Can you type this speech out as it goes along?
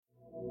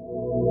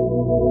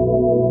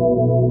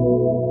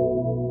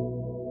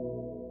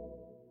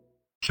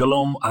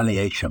Shalom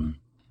Aleichem.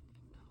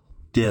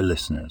 Dear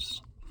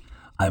listeners,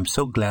 I am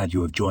so glad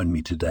you have joined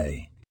me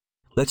today.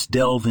 Let's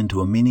delve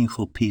into a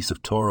meaningful piece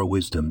of Torah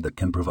wisdom that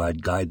can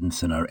provide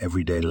guidance in our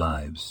everyday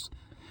lives.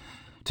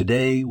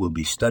 Today we'll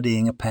be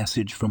studying a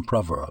passage from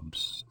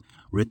Proverbs,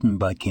 written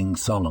by King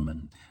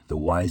Solomon, the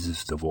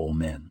wisest of all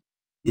men.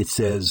 It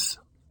says,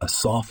 "A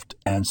soft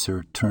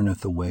answer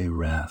turneth away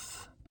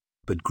wrath,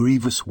 but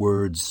grievous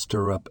words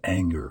stir up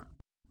anger."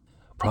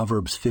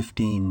 Proverbs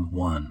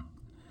 15:1.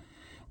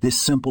 This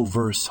simple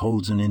verse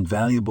holds an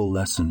invaluable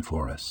lesson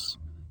for us.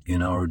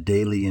 In our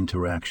daily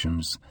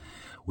interactions,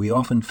 we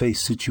often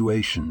face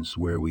situations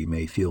where we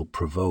may feel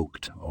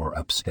provoked or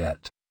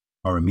upset.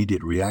 Our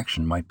immediate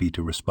reaction might be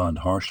to respond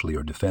harshly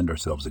or defend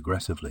ourselves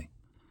aggressively.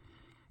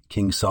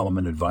 King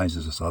Solomon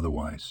advises us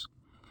otherwise.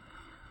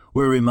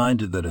 We're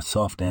reminded that a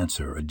soft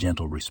answer, a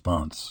gentle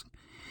response,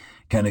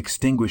 can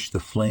extinguish the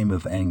flame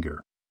of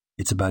anger.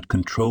 It's about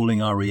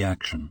controlling our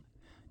reaction,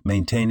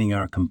 maintaining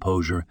our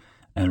composure,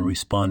 and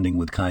responding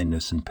with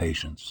kindness and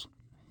patience.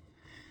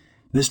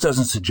 This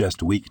doesn't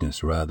suggest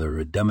weakness, rather,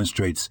 it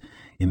demonstrates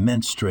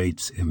immense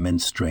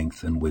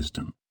strength and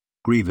wisdom.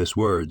 Grievous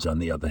words, on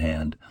the other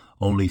hand,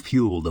 only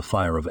fuel the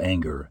fire of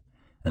anger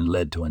and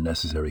led to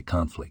unnecessary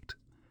conflict.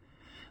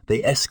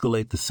 They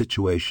escalate the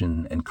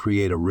situation and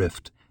create a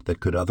rift that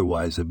could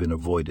otherwise have been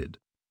avoided.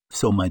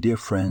 So, my dear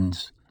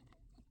friends,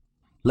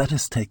 let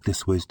us take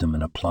this wisdom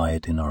and apply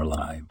it in our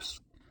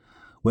lives.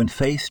 When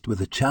faced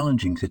with a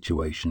challenging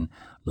situation,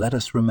 let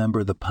us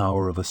remember the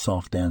power of a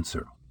soft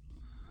answer.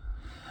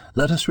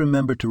 Let us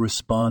remember to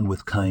respond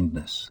with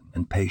kindness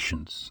and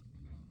patience,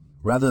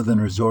 rather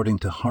than resorting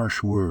to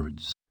harsh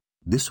words.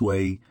 This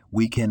way,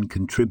 we can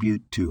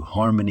contribute to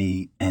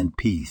harmony and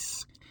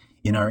peace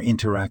in our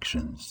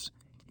interactions,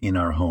 in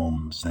our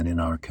homes, and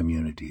in our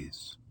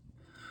communities.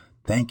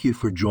 Thank you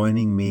for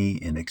joining me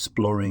in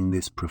exploring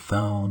this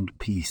profound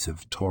piece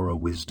of Torah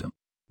wisdom.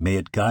 May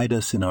it guide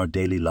us in our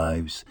daily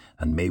lives,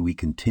 and may we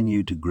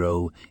continue to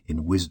grow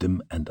in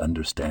wisdom and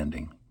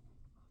understanding.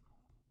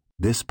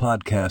 This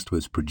podcast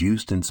was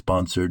produced and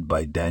sponsored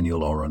by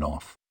Daniel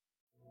Oronoff.